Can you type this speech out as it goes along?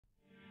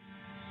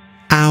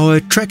Our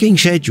trekking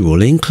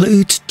schedule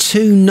includes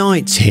 2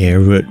 nights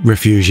here at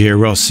Refugia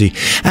Rossi,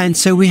 and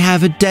so we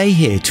have a day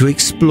here to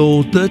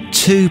explore the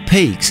 2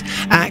 peaks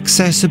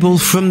accessible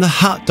from the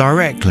hut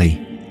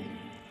directly.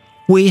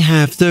 We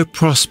have the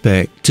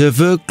prospect of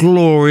a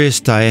glorious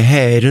day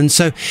ahead, and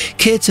so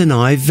Kit and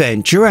I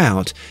venture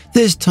out,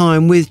 this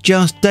time with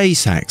just day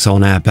sacks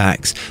on our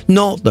backs,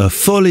 not the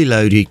fully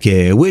loaded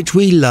gear which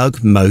we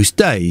lug most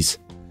days.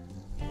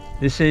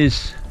 This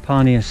is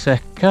Pania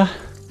Secca,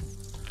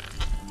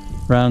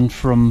 round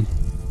from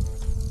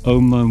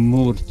Omo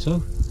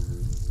Morto,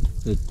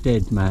 the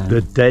dead man. The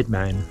dead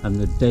man. And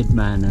the dead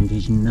man and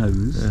his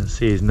nose.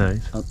 See his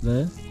nose. Up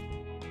there.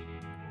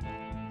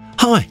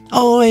 Hi,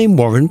 I'm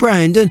Warren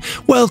Brand and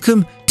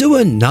welcome to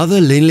another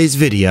Linleys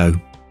video.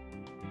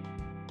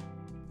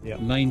 The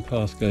main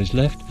path goes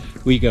left,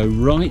 we go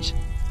right,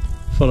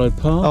 follow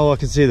path. Oh, I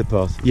can see the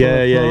path.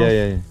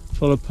 Yeah.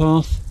 Follow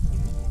path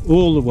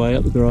all the way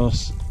up the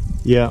grass.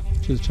 Yeah.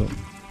 To the top.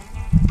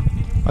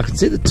 I can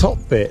see the top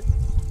bit.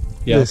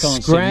 Yeah, the I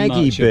can't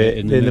scraggy see much bit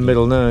in the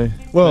middle, no.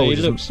 Well, it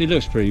looks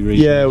pretty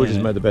reasonable. Yeah, we'll just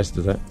make the best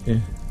of that.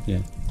 Yeah.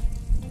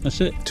 That's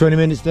it. 20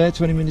 minutes there,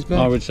 20 minutes back.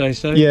 I would say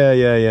so.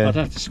 Yeah. I'd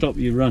have to stop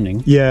you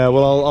running. Yeah,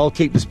 well, I'll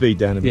keep the speed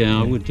down a bit. Yeah,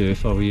 I would do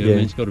if I were you. Yeah. I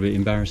mean, it's got a bit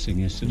embarrassing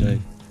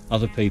yesterday.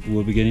 Other people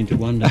were beginning to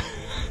wonder.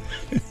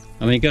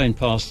 I mean, going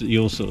past at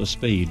your sort of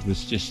speed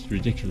was just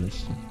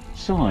ridiculous.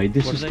 Side,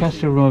 this is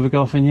Castelnuovo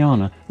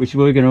Garfagnana, which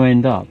we're going to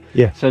end up.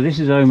 Yeah. So this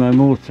is Omo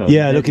Morto.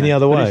 Yeah, looking the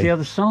other way. But it's the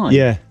other side.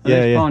 Yeah, and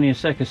there's Pania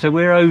Secca. So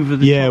we're over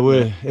the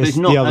top. It's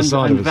not the other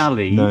side of us.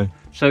 valley. No.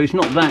 So it's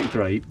not that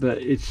great, but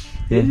it's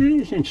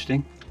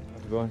interesting.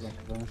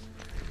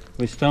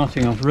 We're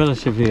starting off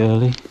relatively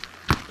early.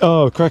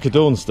 Oh, crack of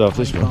dawn stuff,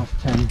 this one.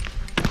 Half 10.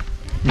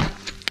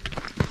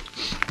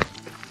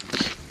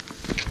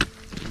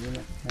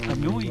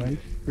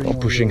 Not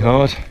pushing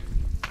hard.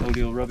 All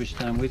your rubbish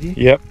down with you.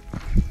 Yep.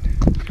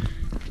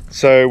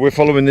 So we're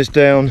following this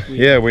down.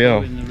 Yeah, we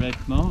are. In the red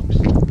marks.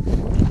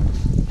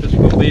 Because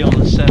we'll be on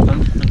the 7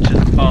 until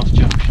the path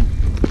junction.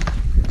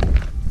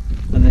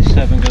 And this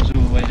 7 goes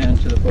all the way down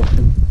to the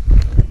bottom.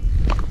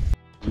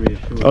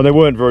 Reassuring. Oh, there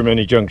weren't very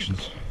many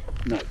junctions.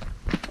 No.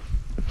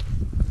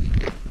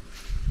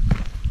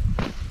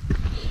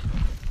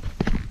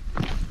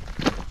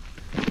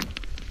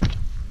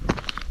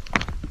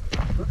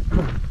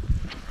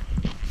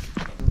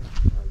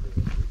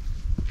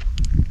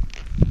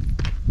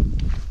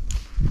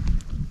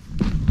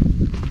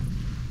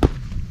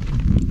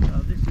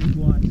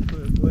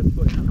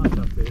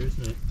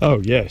 Oh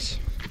yes,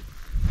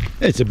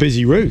 it's a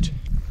busy route.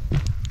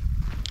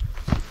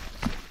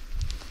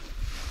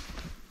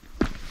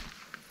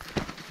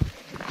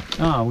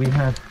 We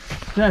have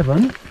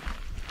 7.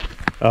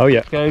 Oh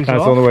yeah, Goes that's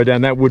off. on the way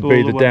down. That would be All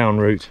the the way. down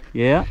route.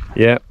 Yeah.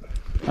 Yeah.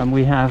 And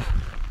we have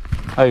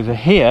over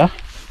here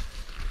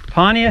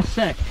Pania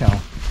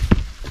Secca.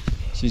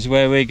 This is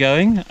where we're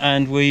going,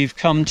 and we've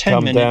come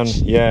 10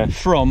 minutes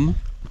from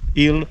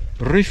Il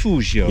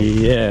Rifugio.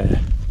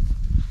 Yeah.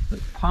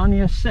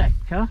 Pania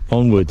Secca.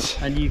 Onwards.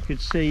 And you could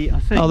see, I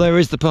think. Oh, there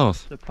is the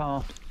path. The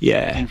path.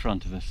 Yeah. In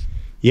front of us.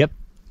 Yep.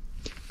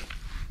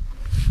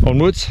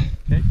 Onwards.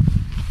 Okay.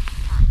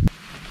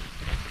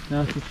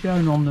 Now it's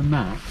shown on the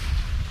map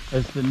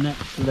as the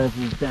next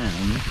level down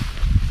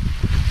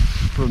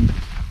from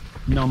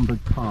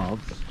numbered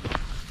paths,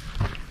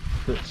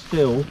 but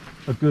still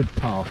a good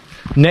path.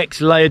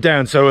 Next layer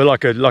down, so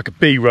like a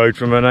B road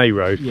from an A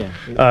road. Yeah.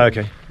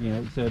 Okay.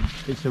 Yeah,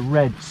 it's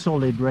a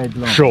solid red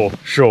line.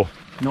 Sure.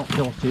 Not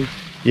dotted.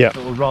 Yeah.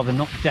 Or rather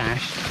not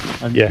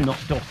dashed and not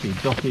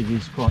dotted. Dotted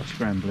is quite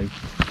scrambly.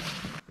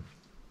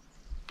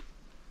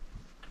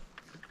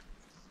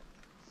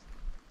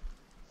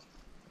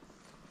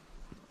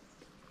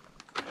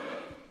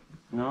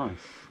 Nice.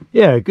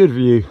 Yeah, good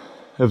view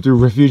of the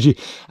refugee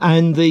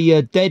and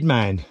the dead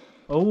man.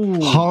 Oh,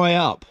 high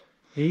up.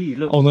 He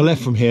looks on the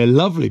left from here.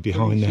 Lovely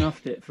behind there.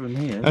 Snuffed it from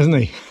here, hasn't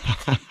he?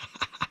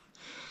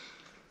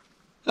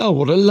 Oh,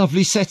 what a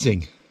lovely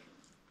setting.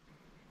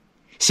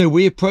 So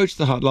we approached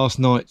the hut last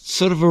night,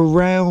 sort of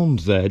around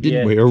there,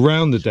 didn't we?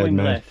 Around the dead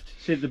man. Left.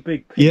 See the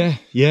big pin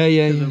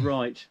yeah. To the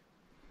right.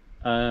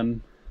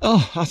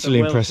 Oh, utterly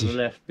impressive. To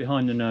the left,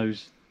 behind the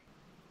nose.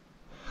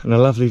 And a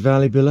lovely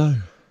valley below.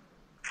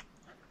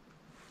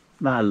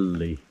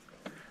 Valley.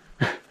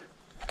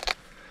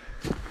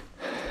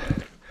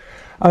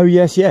 Oh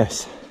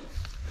yes.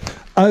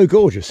 Oh,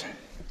 gorgeous.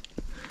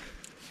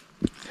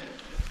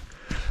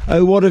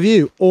 Oh, what a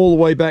view. All the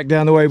way back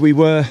down the way we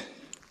were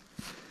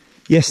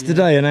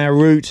yesterday on our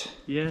route.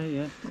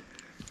 Yeah.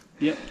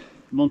 Yep.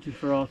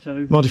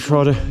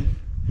 Monteferrato.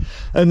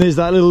 And there's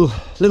that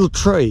little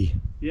tree.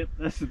 Yep,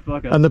 that's the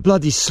bugger. And the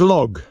bloody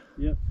slog.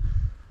 Yep.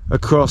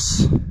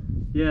 Across I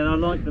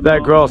like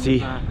that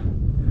grassy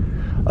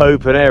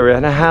open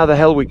area. Now how the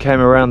hell we came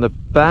around the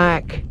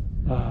back?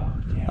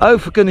 Oh,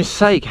 for goodness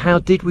sake, how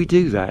did we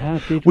do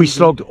that? We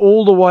slogged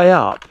all the way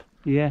up.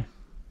 Yeah.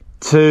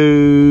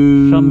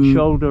 To some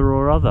shoulder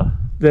or other.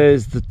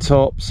 There's the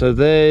top, so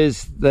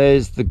there's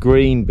the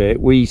green bit.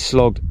 We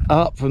slogged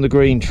up from the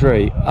green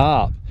tree,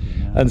 up.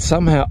 and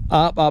somehow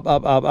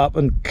up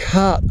and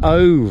cut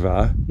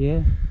over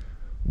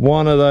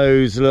one of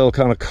those little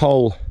kind of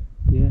coal,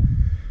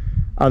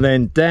 and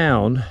then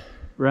down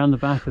round the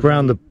back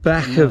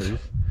of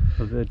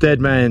the dead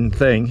man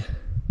thing,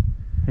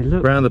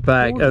 round the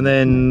back, and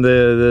then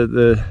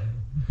the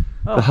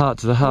hut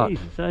to the hut.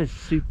 Jesus, that is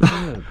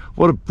superb.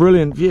 What a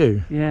brilliant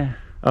view. Yeah.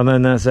 And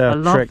then that's our I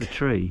love trek. the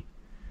tree.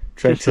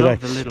 Trek Just today.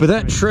 love the little But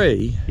that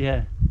tree,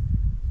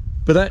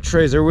 but that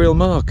tree is a real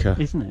marker,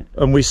 isn't it?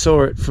 And we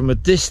saw it from a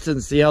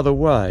distance the other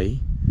way.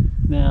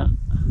 Now,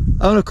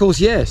 and of course,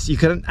 yes, you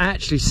can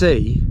actually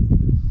see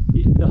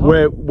the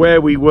where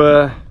we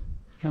were.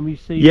 Can we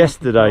see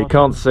yesterday?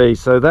 Can't see.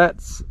 So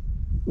that's,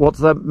 what's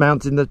that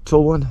mountain, the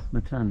tall one?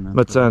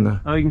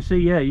 Matana. Oh, you can see.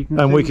 Yeah, you can.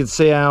 And we can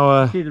see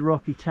our the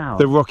Rocky Tower.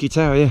 The Rocky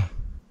Tower, yeah.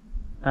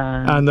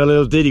 And the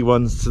little diddy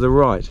ones to the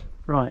right.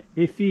 Right.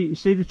 If you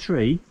see the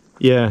tree.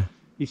 Yeah.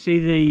 You see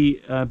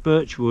the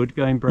birchwood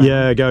going brown.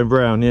 Yeah, going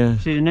brown. Yeah.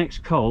 See the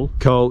next coal.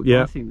 Coal.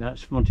 Yeah. I think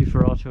that's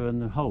Monteferrato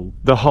and the hole.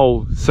 The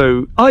hole.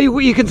 So, oh,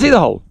 you can see the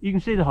hole. You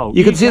can see the hole.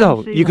 You can see the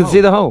hole. You can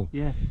see the hole.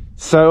 Yeah.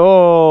 So,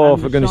 oh,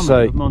 for goodness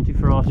sake.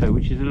 Monteferrato,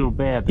 which is a little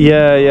bare.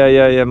 Yeah,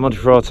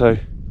 Monteferrato.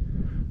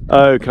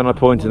 Oh, can I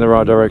point in the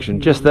right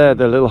direction? Just there,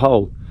 the little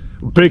hole.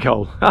 Big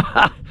hole.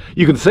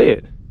 You can see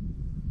it.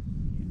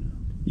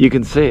 You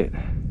can see it.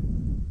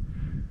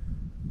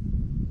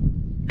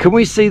 Can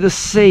we see the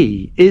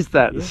sea? Is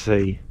that the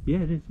sea? Yeah,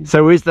 it is. Yeah.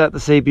 So is that the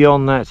sea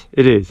beyond that?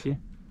 It is. Yeah.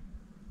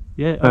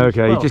 Yeah.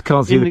 Okay, you just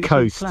can't see the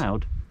coast.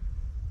 Cloud.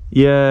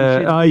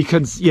 Yeah. Oh, you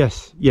can.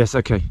 Yes. Yes.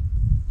 Okay.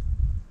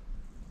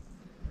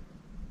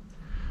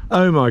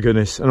 Oh my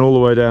goodness! And all the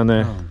way down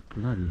there. Oh,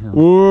 bloody hell!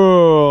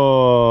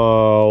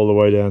 Whoa! All the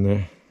way down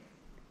there.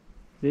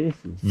 This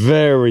is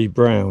very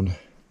brown.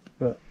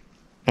 But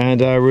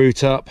and our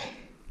route up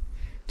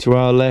to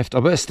our left.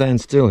 I better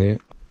stand still here.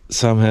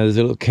 Somehow there's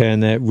a little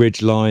cairn there,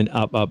 ridge line,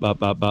 up.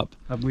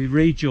 And we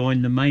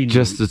rejoin the main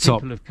just route. the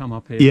top. People have come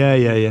up here.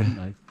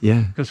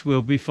 Yeah. Because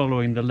we'll be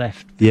following the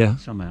left. Yeah.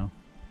 Somehow.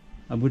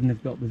 I wouldn't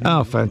have got the view.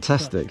 Oh,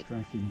 fantastic.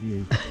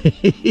 View.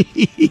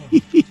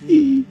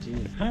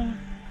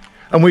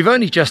 And we've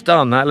only just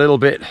done that little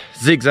bit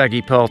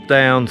zigzaggy path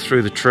down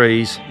through the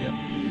trees. Yep.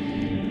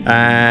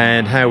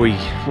 And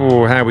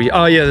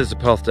oh yeah, there's a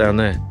path down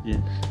there.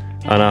 Yeah.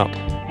 And up.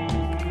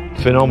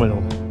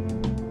 Phenomenal.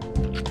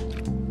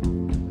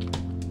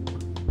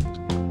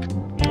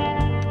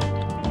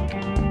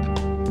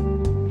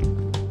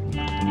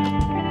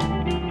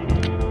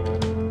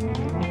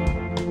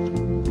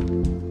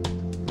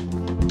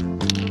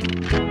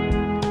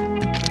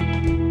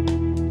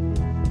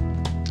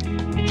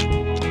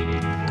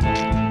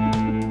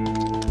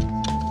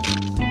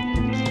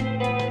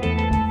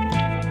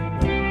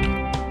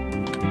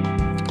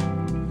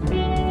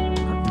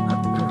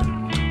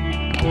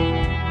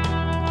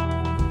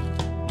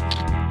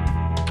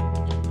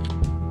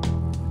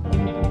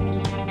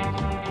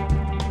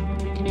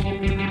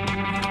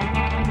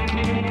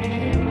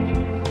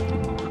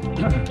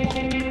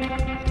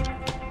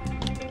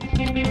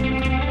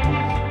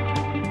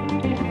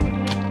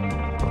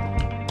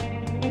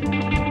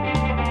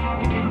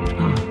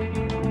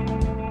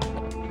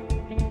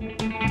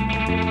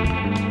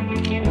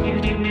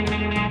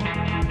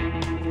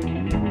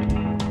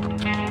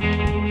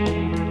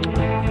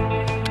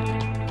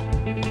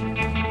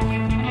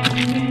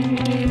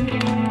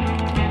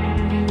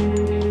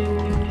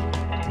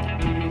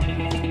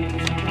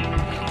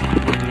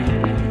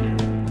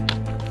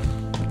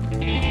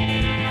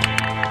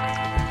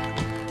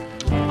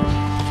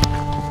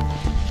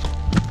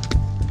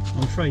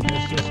 I'm afraid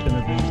that's just going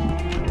to be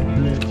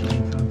literally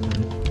in front of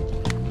it.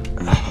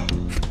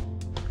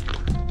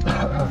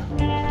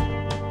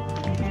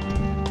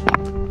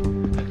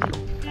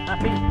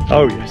 Happy?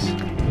 Oh yes.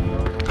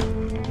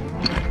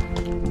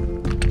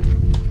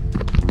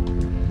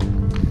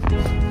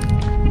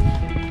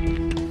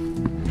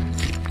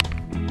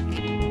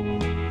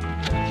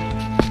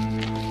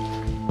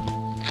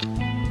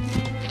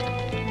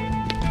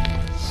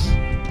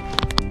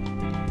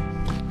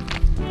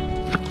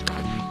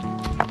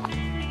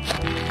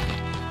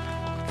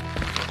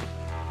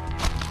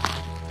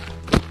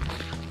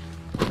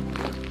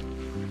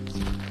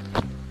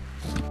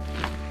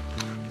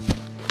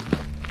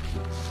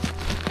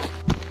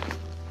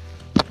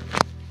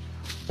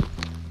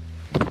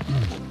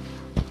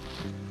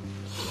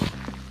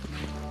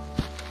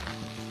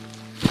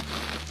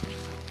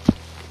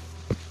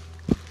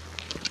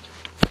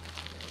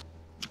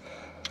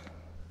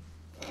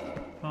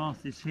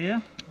 Path is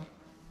here.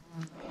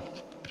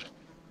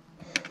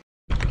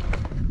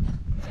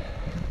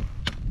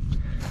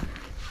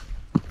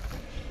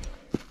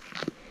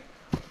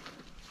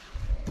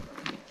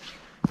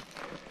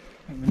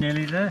 We're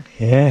nearly there.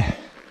 Yeah.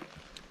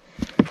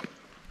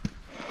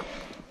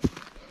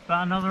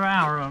 About another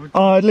hour, I would.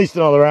 Oh, at least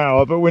another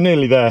hour, but we're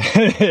nearly there.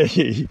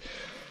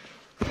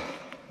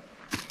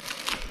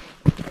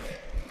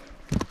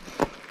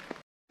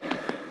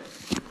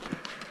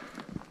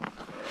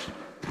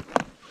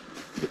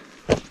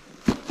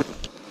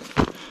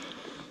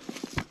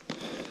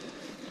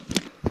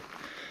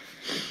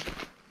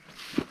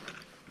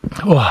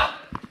 Oh,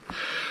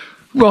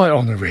 right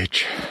on the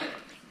ridge.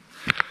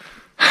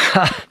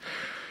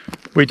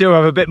 We do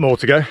have a bit more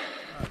to go.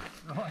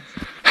 Right.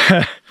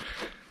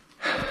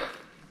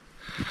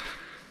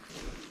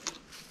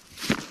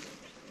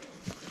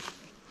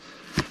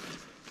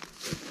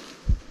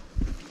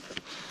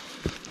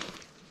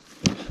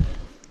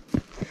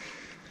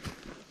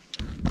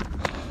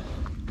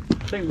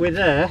 I think we're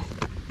there.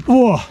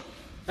 Oh,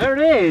 there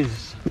it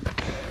is.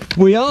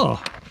 We are.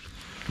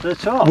 The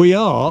top. We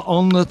are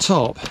on the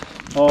top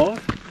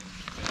of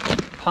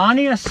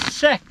Pania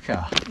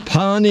Secca.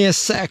 Pania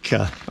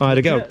Secca. I had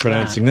a go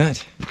pronouncing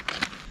that.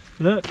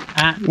 Look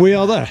at. We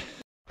are there.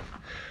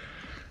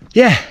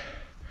 Yeah.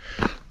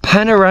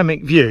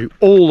 Panoramic view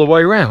all the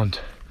way round.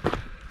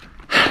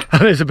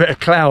 And there's a bit of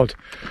cloud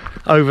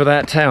over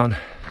that town.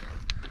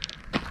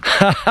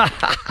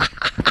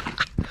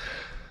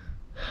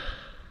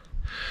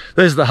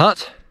 There's the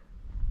hut.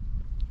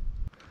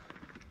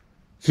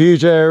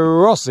 Refuge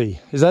Rossi,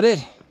 is that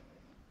it?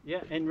 Yeah,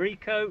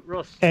 Enrico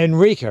Rossi.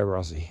 Enrico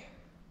Rossi.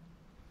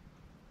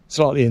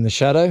 Slightly in the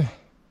shadow.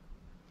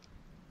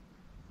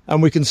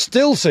 And we can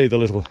still see the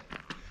little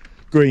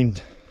green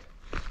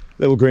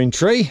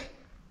tree.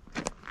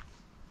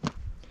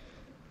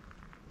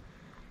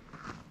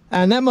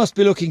 And that must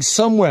be looking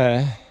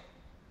somewhere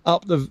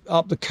up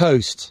the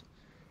coast.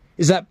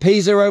 Is that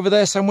Pisa over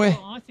there somewhere?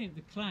 Well, I think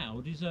the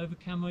cloud is over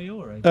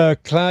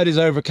Camaiore. Cloud is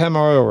over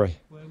Camaiore.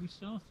 Where we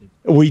started.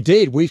 We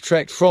did. We've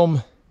trekked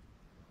from...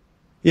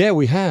 Yeah,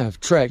 we have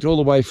trekked all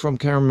the way from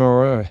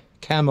Camaiore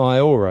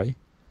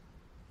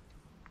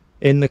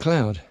in the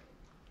cloud.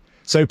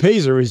 So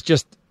Pisa is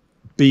just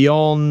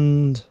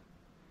beyond...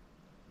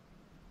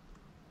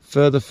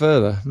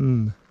 Further.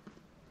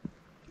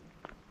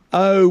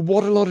 Oh,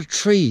 what a lot of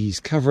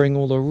trees covering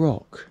all the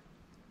rock.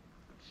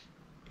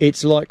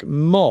 It's like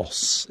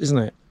moss, isn't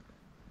it?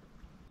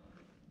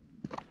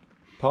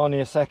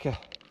 Pania Secca,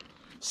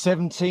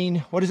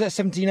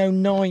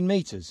 1709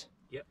 metres?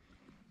 Yep.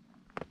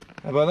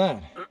 How about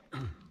that?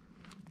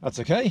 That's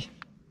okay.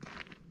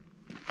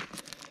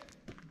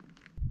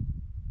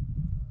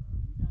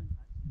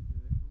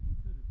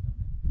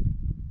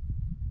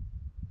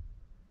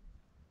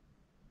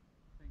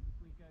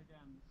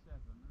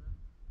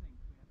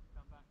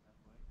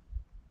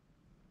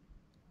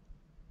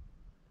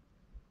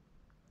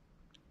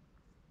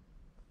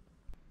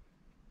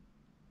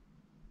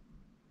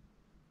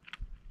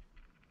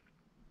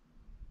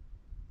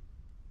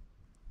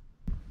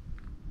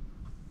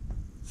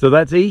 So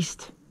that's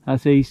east?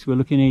 That's east. We're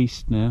looking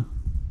east now.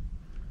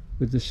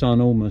 With the sun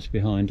almost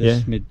behind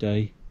us,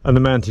 midday. And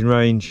the mountain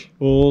range?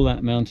 All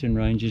that mountain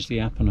range is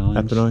the Apennines.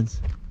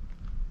 Apennines.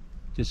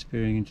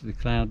 Disappearing into the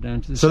cloud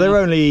down to the So south. they're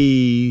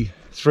only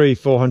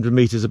 300-400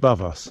 metres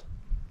above us?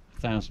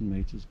 1,000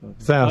 metres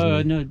above us. 1,000?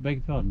 Oh, no, beg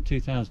your pardon.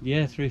 2,000.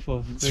 Yeah,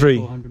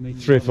 400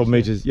 metres. 3 or 4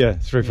 metres, yeah,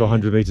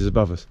 400 metres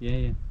above us.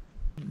 Yeah.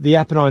 The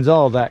Apennines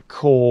are that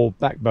core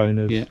backbone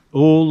of... Yeah,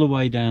 all the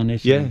way down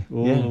Italy. Yeah,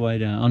 all the way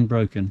down,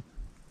 unbroken.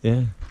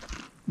 Yeah.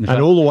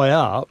 And all the way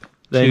up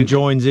then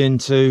joins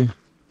into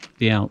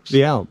the Alps.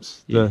 Yeah,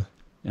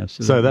 absolutely.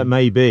 So that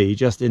may be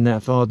just in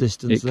that far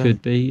distance. It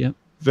could be, yep.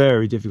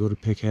 Very difficult to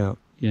pick out.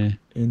 Yeah.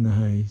 In the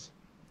haze.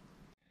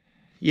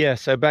 Yeah,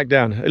 so back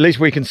down. At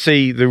least we can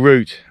see the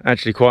route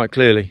actually quite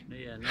clearly.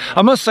 Yeah,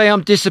 I must say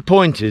I'm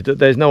disappointed that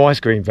there's no ice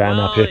cream van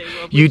up here.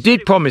 You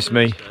did promise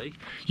me.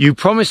 You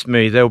promised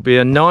me there'll be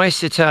a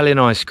nice Italian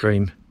ice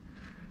cream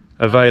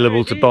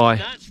available to buy.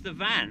 That's the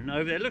van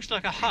over there. It looks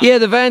like a hut. Yeah,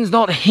 the van's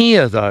not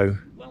here though.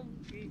 Well,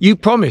 you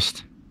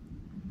promised.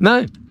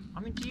 No.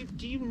 I mean,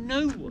 do you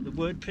know what the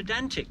word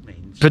pedantic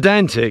means?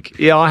 Pedantic?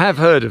 Yeah, I have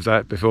heard of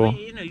that before. I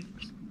mean, you know,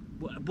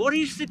 what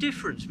is the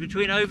difference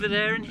between over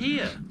there and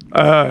here?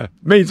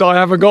 Means I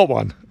haven't got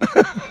one.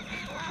 Well,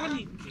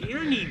 you're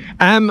only...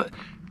 Am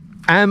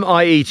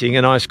I eating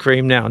an ice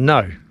cream now?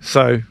 No.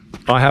 So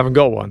I haven't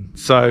got one.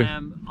 So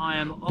I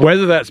am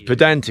whether that's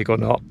pedantic or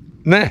not,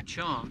 nah.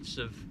 Chance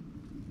of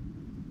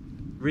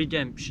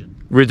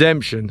redemption.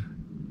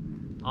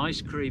 Redemption.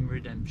 Ice cream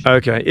redemption.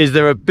 Okay. Is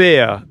there a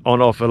beer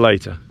on offer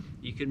later?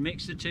 You can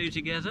mix the two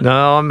together.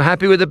 No, I'm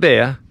happy with the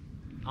beer.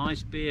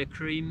 Ice beer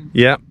cream.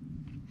 Yeah.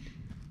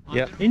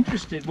 I'm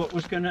interested what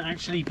was going to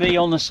actually be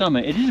on the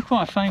summit. It is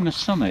quite a famous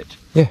summit.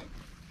 Yeah.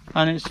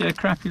 And it's a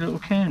crappy little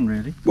cairn,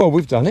 really. Well,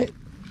 we've done it.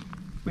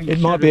 It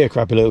might be a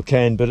crappy little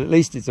cairn, but at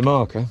least it's a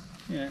marker.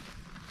 Yeah.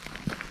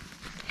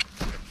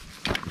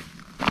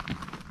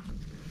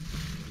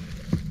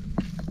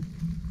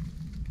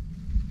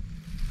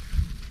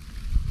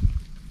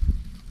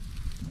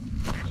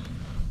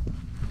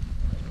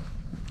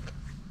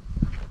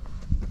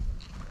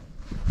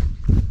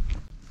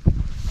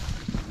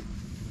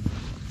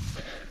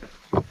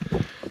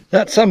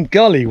 That's some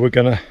gully we're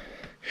going to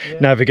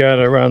navigate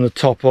around the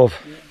top of.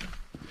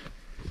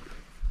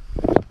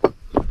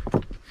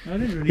 I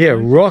didn't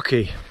really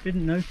rocky.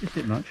 Didn't notice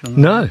it much on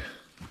that. No.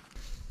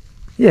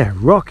 Yeah,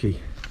 rocky.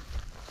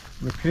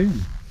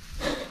 Raccoon.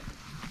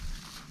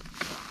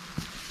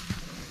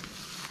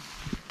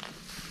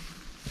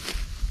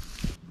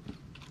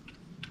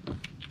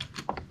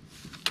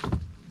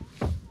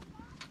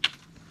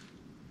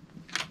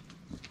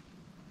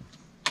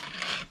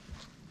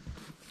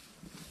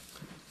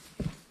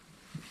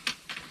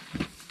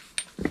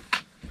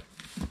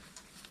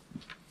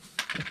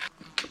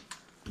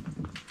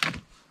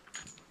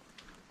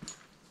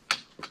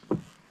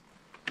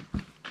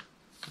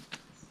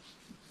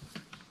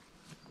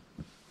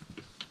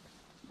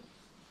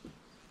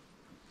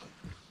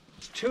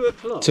 2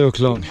 o'clock. 2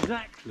 o'clock.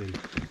 Exactly.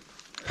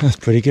 That's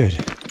pretty good.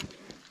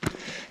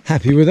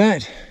 Happy with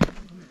that?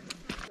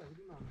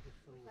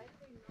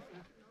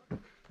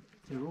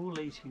 They're all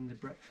eating the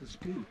breakfast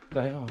scoop.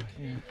 They are,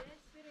 yeah.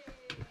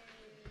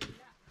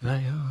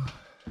 They are.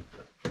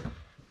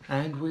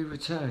 And we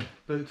return.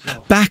 Boots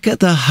off. Back at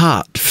the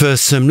hut for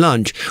some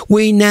lunch,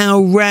 we now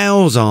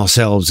rouse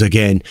ourselves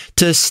again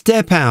to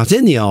step out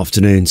in the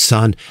afternoon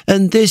sun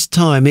and this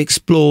time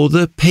explore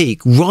the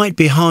peak right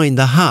behind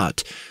the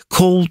hut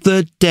called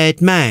the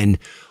Dead Man,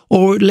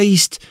 or at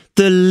least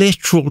the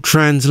literal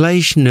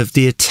translation of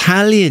the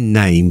Italian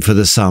name for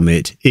the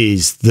summit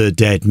is the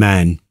Dead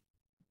Man.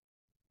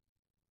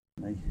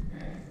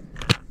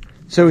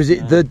 So is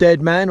it the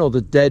Dead Man or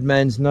the Dead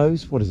Man's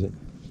Nose? What is it?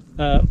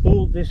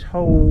 All this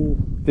whole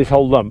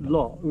lump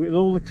lot, with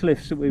all the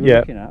cliffs that we were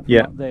looking at,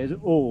 up there's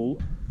all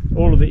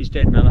of it is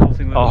Dead Man. The whole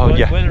thing.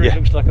 Whether it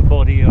looks like a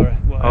body or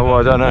whatever. Oh,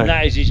 I don't know. And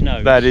that is his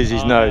nose. That is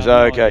his nose.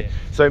 Oh, okay.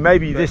 So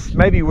maybe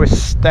we're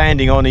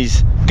standing on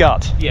his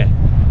gut. Yeah.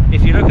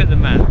 If you look at the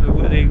map, the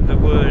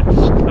words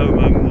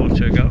Omo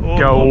Morto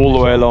go all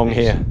the way along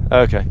here.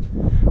 Okay.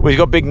 Well, he's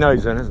got a big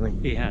nose then,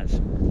 hasn't he? He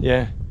has.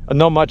 Yeah. And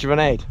not much of an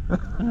head.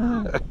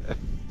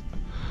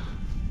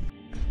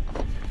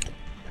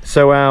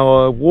 So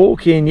our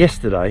walk in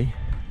yesterday,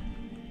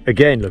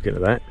 again looking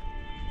at that,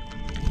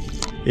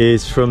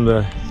 is from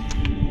that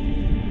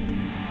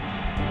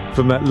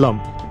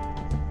lump.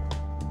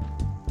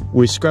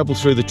 We scrabbled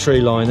through the tree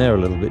line there a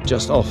little bit,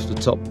 just off the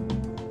top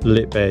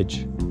lip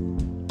edge.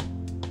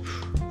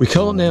 We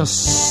can't now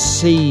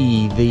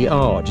see the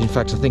arch. In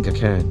fact, I think I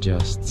can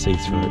just see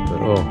through it, but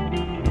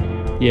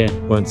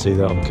won't see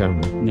that on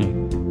camera.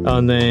 No.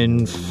 And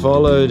then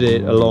followed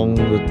it along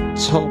the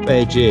top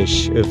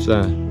edge-ish of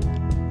the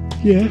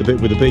bit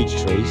with the beech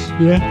trees.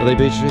 Yeah. Are they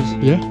beech trees?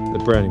 Yeah. The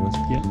brownie ones.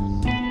 Yeah.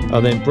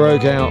 And then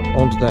broke out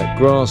onto that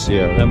grassy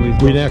area. And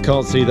we now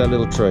can't see that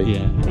little tree.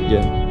 Yeah.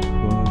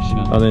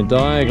 Yeah. And then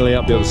diagonally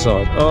up the other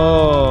side.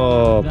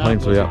 Oh, that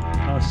painfully up.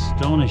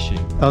 Astonishing.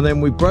 And then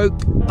we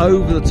broke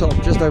over the top,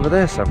 just over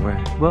there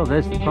somewhere. Well,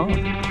 there's the path.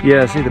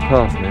 Yeah, I see the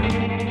path now.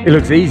 It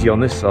looks easy on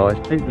this side.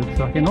 It looks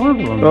like an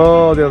horrible one.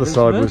 Oh, the other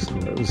side was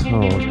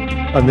hard.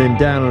 And then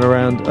down and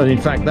around, and in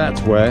fact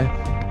that's where,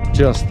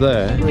 just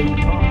there,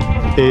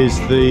 is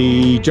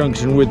the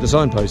junction with the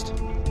signpost.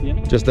 Yeah.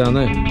 Just down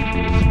there.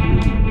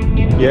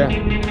 Yeah.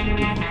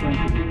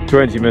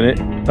 20 minute,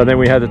 and then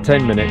we had a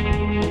 10 minute.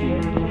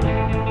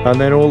 And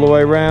then all the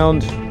way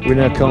round, we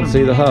now can't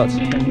see the hut.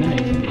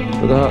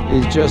 But the hut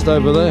is just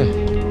over there.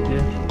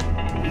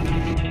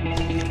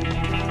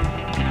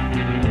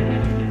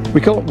 We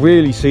can't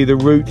really see the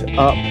route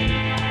up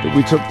that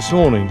we took this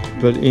morning,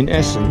 but in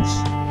essence,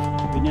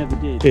 we never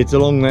did. It's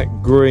along that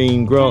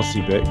green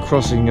grassy bit,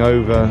 crossing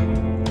over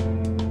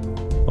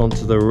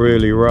onto the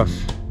really rough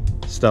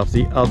stuff,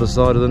 the other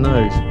side of the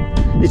nose.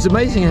 It's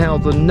amazing how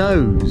the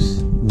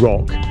nose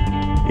rock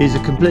is a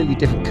completely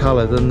different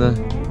colour than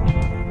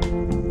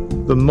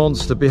the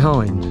monster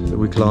behind that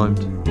we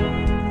climbed.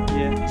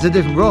 Yeah. It's a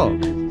different rock.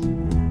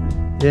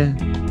 Yeah.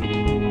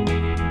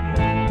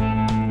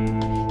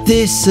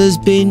 This has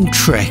been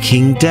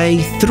Trekking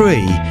Day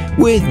 3,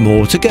 with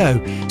more to go,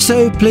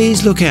 so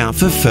please look out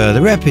for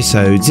further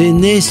episodes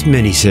in this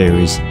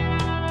mini-series.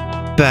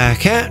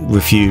 Back at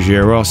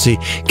Refugio Rossi,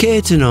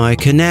 Kit and I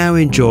can now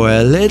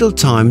enjoy a little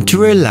time to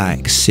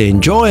relax,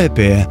 enjoy a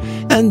beer,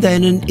 and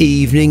then an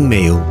evening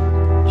meal.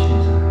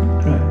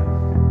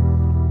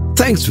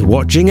 Thanks for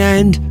watching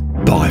and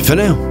bye for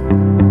now.